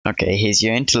Okay, here's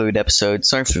your interlude episode.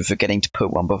 Sorry for forgetting to put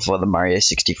one before the Mario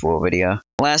 64 video.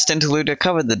 Last interlude, I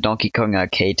covered the Donkey Kong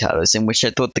arcade titles, in which I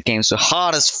thought the games were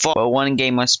hard as fuck, but one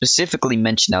game I specifically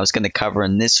mentioned I was going to cover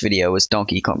in this video was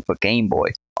Donkey Kong for Game Boy,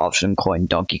 often coined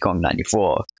Donkey Kong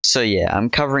 94. So yeah, I'm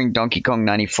covering Donkey Kong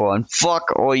 94, and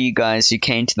fuck all you guys who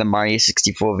came to the Mario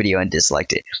 64 video and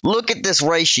disliked it. Look at this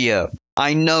ratio!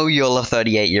 I know you're a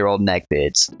 38-year-old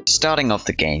neckbeards. Starting off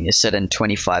the game, you're set in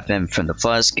 25M from the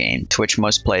first game, to which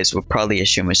most players would probably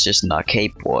assume is just an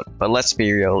arcade port, but let's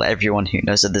be real, everyone who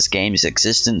knows of this game's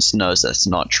existence knows that's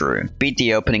not true. Beat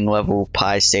the opening level,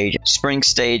 Pie stage, Spring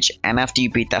stage, and after you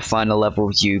beat that final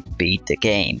level, you beat the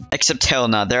game. Except hell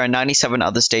no, there are 97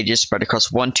 other stages spread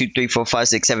across 1, 2, 3, 4, 5,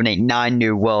 6, 7, 8, 9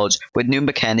 new worlds, with new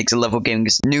mechanics, level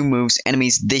games, new moves,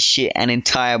 enemies, this shit, and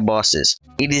entire bosses.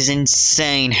 It is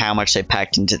insane how much they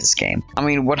packed into this game. I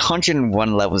mean,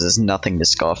 101 levels is nothing to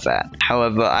scoff at.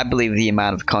 However, I believe the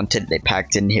amount of content they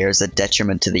packed in here is a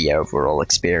detriment to the overall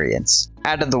experience.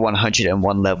 Out of the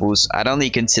 101 levels, I'd only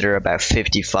consider about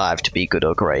 55 to be good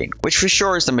or great, which for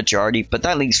sure is the majority, but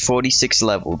that leaves 46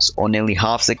 levels, or nearly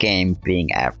half the game,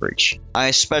 being average. I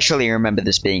especially remember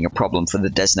this being a problem for the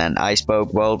Desert and Iceberg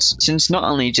worlds, since not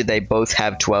only did they both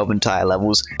have 12 entire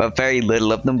levels, but very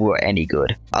little of them were any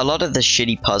good. A lot of the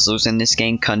shitty puzzles in this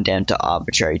game come down to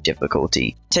arbitrary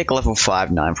difficulty. Take level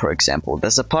 5-9 for example.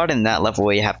 There's a part in that level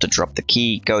where you have to drop the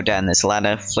key, go down this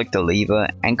ladder, flick the lever,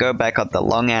 and go back up the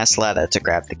long ass ladder to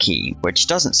grab the key, which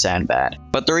doesn't sound bad.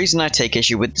 But the reason I take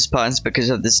issue with this part is because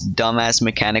of this dumbass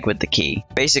mechanic with the key.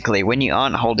 Basically, when you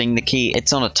aren't holding the key,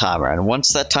 it's on a timer, and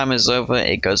once that timer is over,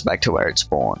 it goes back to where it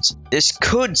spawns. This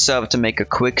could serve to make a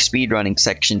quick speedrunning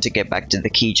section to get back to the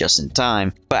key just in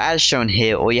time, but as shown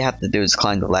here, all you have to do is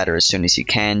climb the ladder as soon as you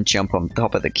can, jump on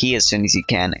top of the key as soon as you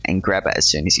can, and grab it as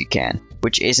soon as you can,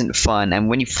 which isn't fun, and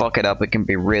when you fuck it up, it can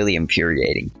be really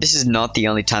infuriating. This is not the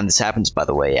only time this happens, by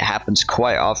the way. It happens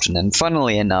quite often, and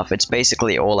funnily enough, it's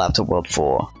basically all after World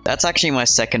 4. That's actually my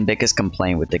second biggest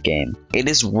complaint with the game. It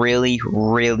is really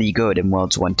good in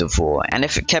Worlds 1 to 4, and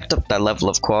if it kept up that level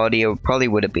of quality, it probably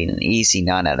would have been an easy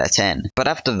 9 out of 10. But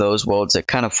after those worlds, it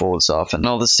kind of falls off, and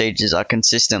all the stages are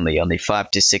consistently only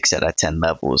 5 to 6 out of 10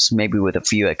 levels, maybe with a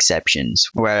few exceptions,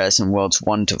 whereas in Worlds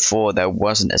 1 to 4, there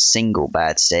wasn't a single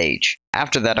bad stage.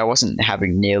 After that, I wasn't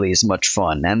having nearly as much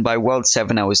fun, and by World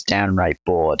 7 I was downright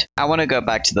bored. I want to go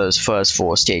back to those first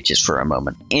 4 stages for a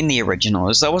moment. In the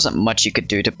originals, there wasn't much you could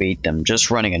do to beat them, just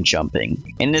running and jumping.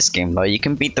 In this game though, you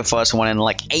can beat the first one in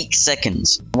like 8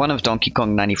 seconds. One of Donkey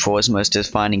Kong 94's most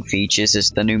defining features is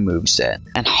the new moveset,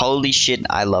 and holy shit,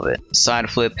 I love it. Side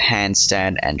flip,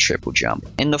 handstand, and triple jump.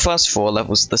 In the first 4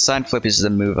 levels, the side flip is the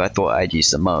move I thought I'd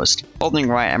use the most. Holding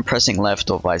right and pressing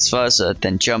left or vice versa,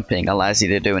 then jumping allows you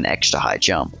to do an extra high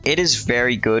jump. It is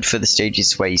very good for the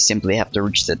stages where you simply have to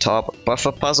reach the top, but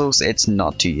for puzzles it's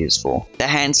not too useful. The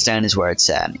handstand is where it's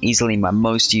at, easily my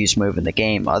most used move in the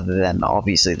game other than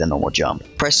obviously the normal jump.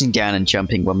 Pressing down and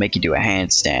jumping will make you do a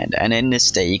handstand, and in this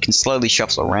state you can slowly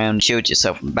shuffle around, shield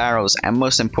yourself from barrels, and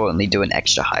most importantly do an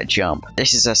extra high jump.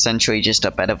 This is essentially just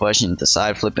a better version of the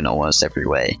side flip in almost every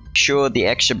way. Sure, the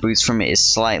extra boost from it is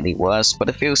slightly worse, but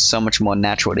it feels so much more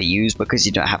natural to use because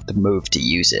you don't have to move to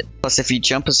use it. Plus, if you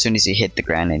jump as soon as you hit the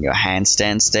ground in your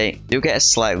handstand state, you'll get a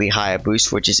slightly higher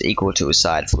boost which is equal to a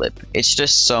side flip. It's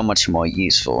just so much more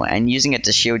useful, and using it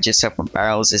to shield yourself from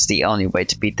barrels is the only way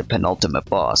to beat the penultimate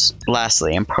boss.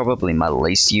 Lastly, and probably my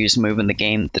least used move in the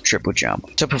game, the triple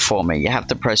jump. To perform it, you have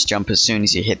to press jump as soon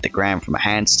as you hit the ground from a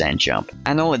handstand jump,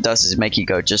 and all it does is make you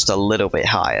go just a little bit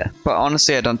higher. But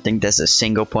honestly, I don't think there's a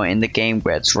single point in the game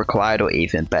where it's required or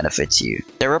even benefits you.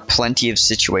 There are plenty of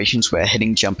situations where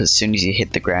hitting jump as soon as you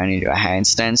hit the ground in your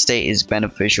handstand state is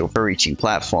beneficial for reaching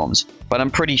platforms, but I'm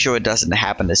pretty sure it doesn't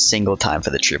happen a single time for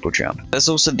the triple jump. There's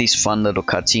also these fun little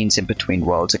cutscenes in between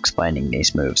worlds explaining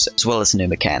these moves, as well as new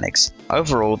mechanics.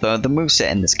 Overall though, the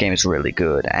moveset in this game is really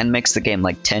good, and makes the game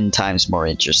like 10 times more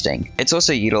interesting. It's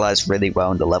also utilized really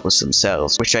well in the levels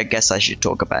themselves, which I guess I should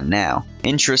talk about now.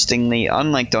 Interestingly,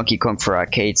 unlike Donkey Kong for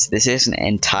arcades, this isn't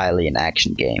entirely an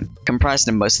action game. Comprised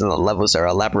in most of the levels are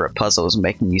elaborate puzzles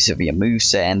making use of your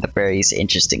moveset and the various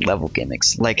interesting level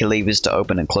gimmicks, like levers to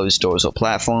open and close doors or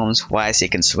platforms, wires you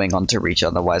can swing on to reach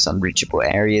otherwise unreachable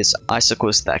areas,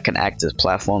 icicles that can act as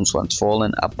platforms once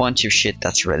fallen, a bunch of shit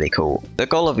that's really cool. The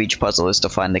goal of each puzzle is to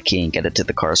find the key and get it to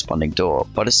the corresponding door,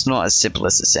 but it's not as simple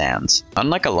as it sounds.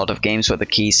 Unlike a lot of games where the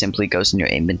key simply goes in your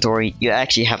inventory, you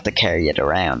actually have to carry it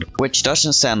around, which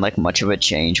doesn't sound like much of a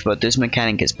change, but this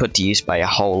mechanic is put to use by a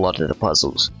whole lot of the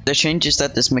puzzles. The changes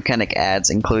that this mechanic adds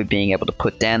include being able to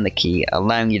put down the key,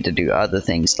 allowing you to do other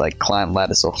things like climb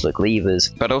ladders or flick levers,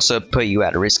 but also put you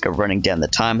at risk of running running down the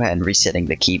timer and resetting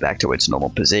the key back to its normal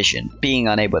position, being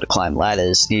unable to climb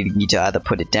ladders, needing you to either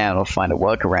put it down or find a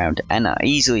workaround, and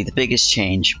easily the biggest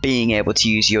change, being able to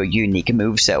use your unique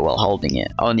moveset while holding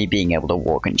it, only being able to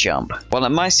walk and jump. While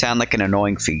it might sound like an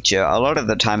annoying feature, a lot of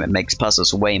the time it makes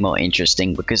puzzles way more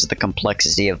interesting because of the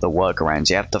complexity of the workarounds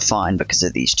you have to find because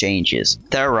of these changes.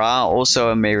 There are also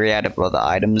a myriad of other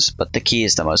items, but the key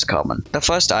is the most common. The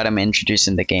first item introduced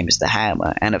in the game is the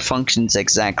hammer, and it functions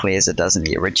exactly as it does in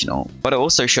the original, but it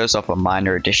also shows off a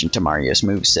minor addition to Mario's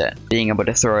moveset, being able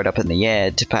to throw it up in the air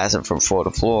to pass it from floor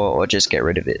to floor or just get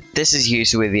rid of it. This is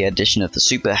used with the addition of the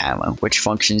super hammer, which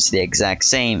functions the exact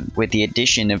same, with the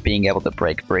addition of being able to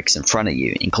break bricks in front of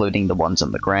you, including the ones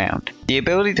on the ground. The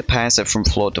ability to pass it from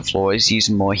floor to floor is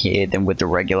used more here than with the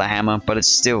regular hammer, but it's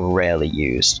still rarely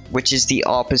used, which is the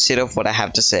opposite of what I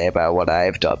have to say about what I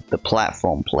have dubbed the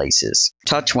platform places.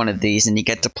 Touch one of these and you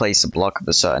get to place a block of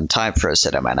a certain type for a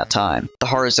set amount of time. The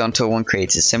horizontal one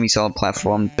creates a semi-solid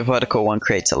platform, the vertical one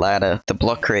creates a ladder, the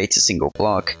block creates a single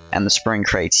block, and the spring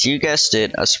creates, you guessed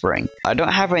it, a spring. I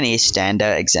don't have any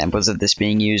standout examples of this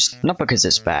being used, not because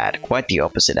it's bad, quite the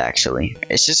opposite actually.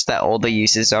 It's just that all the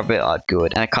uses of it are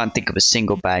good, and I can't think of a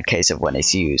single bad case of when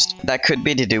it's used. That could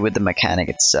be to do with the mechanic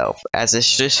itself, as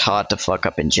it's just hard to fuck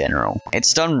up in general.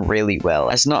 It's done really well,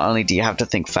 as not only do you have to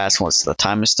think fast once the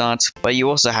timer starts, but you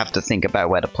also have to think about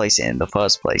where to place it in the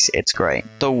first place. It's great.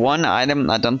 The one item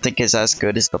I don't think is as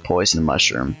good is the poison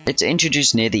mushroom. It's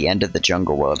introduced near the end of the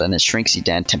jungle world and it shrinks you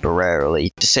down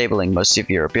temporarily, disabling most of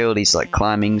your abilities like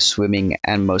climbing, swimming,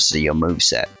 and most of your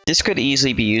moveset. This could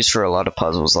easily be used for a lot of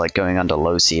puzzles like going under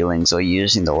low ceilings or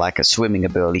using the lack of swimming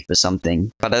ability for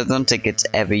something, but I don't think it's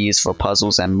ever used for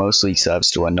puzzles and mostly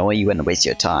serves to annoy you and waste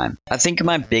your time. I think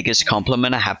my biggest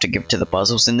compliment I have to give to the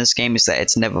puzzles in this game is that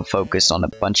it's never focused on a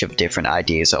bunch of different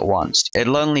ideas at once.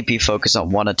 It'll only be focused on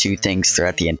one or two things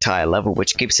throughout the entire level,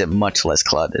 which keeps it much less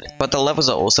cluttered. But the levels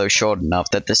are also short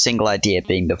enough that the single idea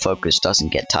being the focus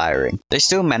doesn't get tiring. They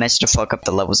still manage to fuck up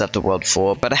the levels after World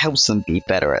 4, but it helps them be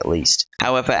better at least.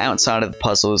 However, outside of the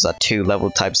puzzles are two level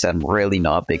types that I'm really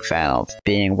not a big fan of,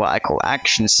 being what I call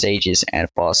action stages and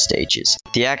boss stages.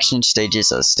 The action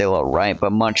stages are still alright,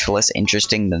 but much less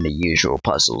interesting than the usual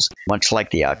puzzles. Much like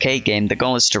the arcade game, the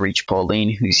goal is to reach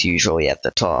Pauline, who's usually at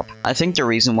the top. I think the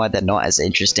reason why they're not as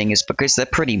interesting is because they're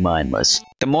pretty mindless.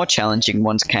 The more challenging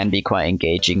ones can be quite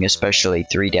engaging, especially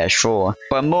 3-4,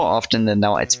 but more often than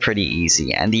not it's pretty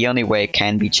easy, and the only way it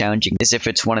can be challenging is if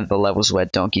it's one of the levels where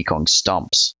Donkey Kong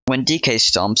stomps. When DK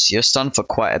stomps, you're stunned for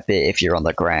quite a bit if you're on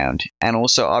the ground, and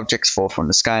also objects fall from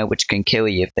the sky which can kill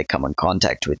you if they come in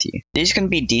contact with you. These can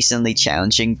be decently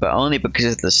challenging, but only because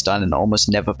of the stun and almost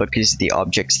never because the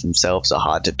objects themselves are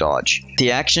hard to dodge.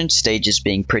 The action stages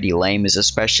being pretty lame is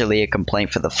especially a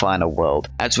complaint for the final world,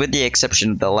 as with the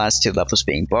exception of the last two levels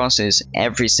being bosses,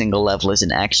 every single level is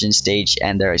an action stage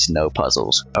and there is no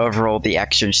puzzles. Overall, the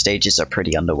action stages are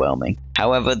pretty underwhelming.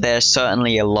 However, they're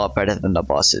certainly a lot better than the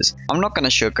bosses. I'm not gonna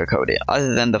sugarcoat it,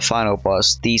 other than the final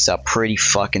boss, these are pretty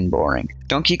fucking boring.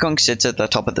 Donkey Kong sits at the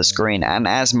top of the screen, and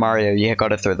as Mario you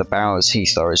gotta throw the barrels he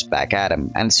throws back at him,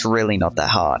 and it's really not that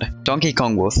hard. Donkey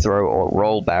Kong will throw or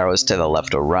roll barrels to the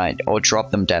left or right, or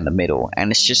drop them down the middle,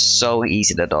 and it's just so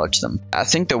easy to dodge them. I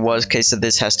think the worst case of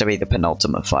this has to be the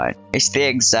penultimate fight. It's the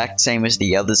exact same as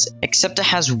the others, except it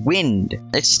has wind.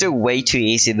 It's still way too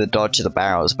easy to dodge the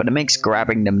barrels, but it makes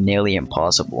grabbing them nearly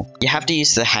impossible. You have to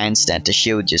use the handstand to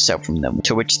shield yourself from them,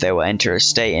 to which they will enter a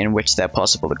state in which they're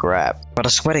possible to grab. But I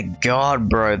swear to God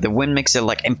bro, the wind makes it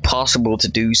like impossible to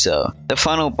do so. The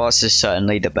final boss is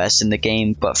certainly the best in the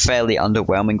game, but fairly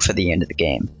underwhelming for the end of the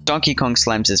game. Donkey Kong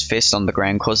slams his fist on the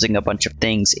ground, causing a bunch of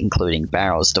things, including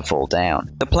barrels, to fall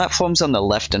down. The platforms on the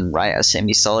left and right are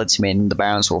semi-solids, meaning the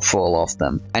barrels will fall off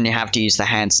them, and you have to use the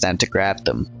handstand to grab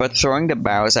them. But throwing the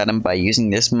barrels at him by using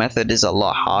this method is a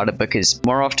lot harder because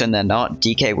more often than not,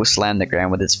 DK will slam the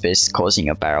ground with his fist, causing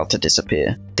a barrel to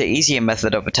disappear. The easier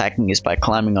method of attacking is by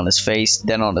climbing on his face,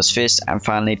 then on his fist, and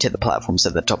finally to the platforms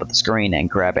at the top of the screen and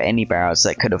grab any barrels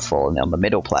that could have fallen on the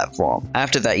middle platform.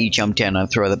 After that, you jump down and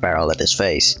throw the barrel at his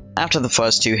face. After the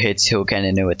first two hits, he'll get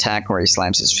a new attack where he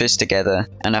slams his fist together,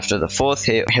 and after the fourth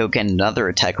hit, he'll get another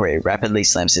attack where he rapidly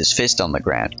slams his fist on the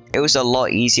ground. It was a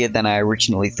lot easier than I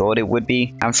originally thought it would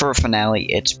be, and for a finale,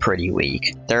 it's pretty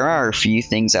weak. There are a few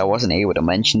things I wasn't able to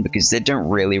mention because they don't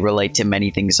really relate to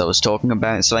many things I was talking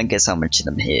about, so I guess I'll mention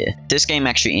them here. This game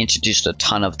actually introduced a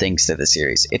ton of things to the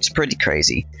series. It's pretty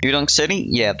crazy. Udon City?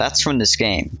 Yeah, that's from this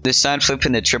game. The side flip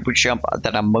and the triple jump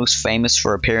that are most famous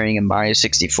for appearing in Mario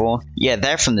 64? Yeah,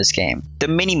 they're from this game. The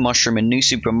mini mushroom in New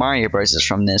Super Mario Bros. Is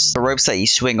from this. The ropes that you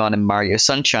swing on in Mario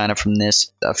Sunshine are from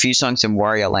this. A few songs in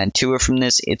Wario Land 2 are from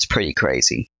this. It's pretty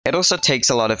crazy. It also takes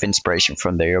a lot of inspiration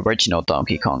from the original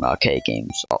Donkey Kong arcade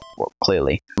games, well,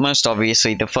 clearly. Most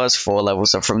obviously, the first 4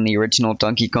 levels are from the original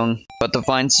Donkey Kong, but the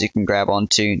vines you can grab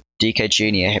onto, DK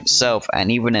Jr. himself,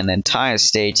 and even an entire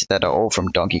stage that are all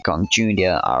from Donkey Kong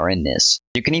Jr. are in this.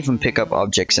 You can even pick up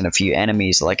objects and a few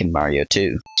enemies like in Mario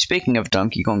 2. Speaking of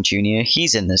Donkey Kong Jr.,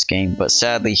 he's in this game, but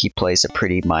sadly he plays a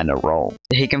pretty minor role.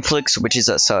 He can flick switches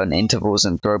at certain intervals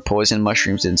and throw poison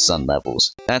mushrooms in some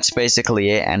levels. That's basically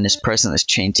it, and his presence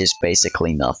changes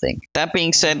basically nothing. That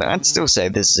being said, I'd still say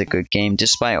this is a good game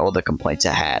despite all the complaints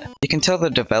it had. You can tell the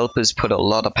developers put a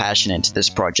lot of passion into this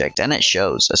project, and it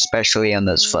shows, especially in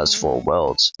those first 4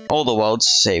 worlds. All the worlds,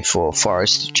 save for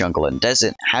forest, jungle, and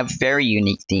desert, have very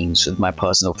unique themes, with my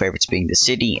personal favorites being the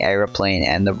city, aeroplane,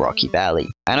 and the rocky valley.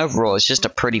 And overall, it's just a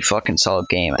pretty fucking solid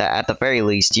game that at the very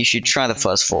least you should try the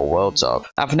first 4 worlds of.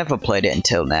 I've never played it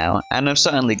until now, and I'm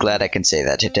certainly glad I can say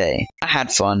that today. I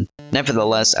had fun.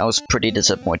 Nevertheless, I was pretty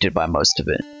disappointed by most of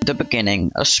it. The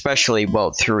beginning, especially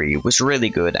World 3, was really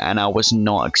good, and I was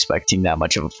not expecting that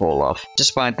much of a fall off.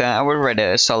 Despite that, I would rate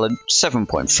it a solid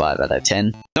 7.5 out of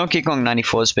 10. Donkey Kong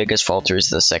 94's biggest falter is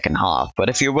the second half, but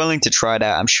if you're willing to try it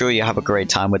out, I'm sure you'll have a great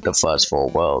time with the first 4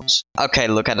 worlds. Okay,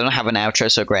 look, I don't have an outro,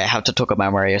 so great, I have to talk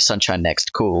about Mario Sunshine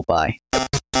next. Cool, bye.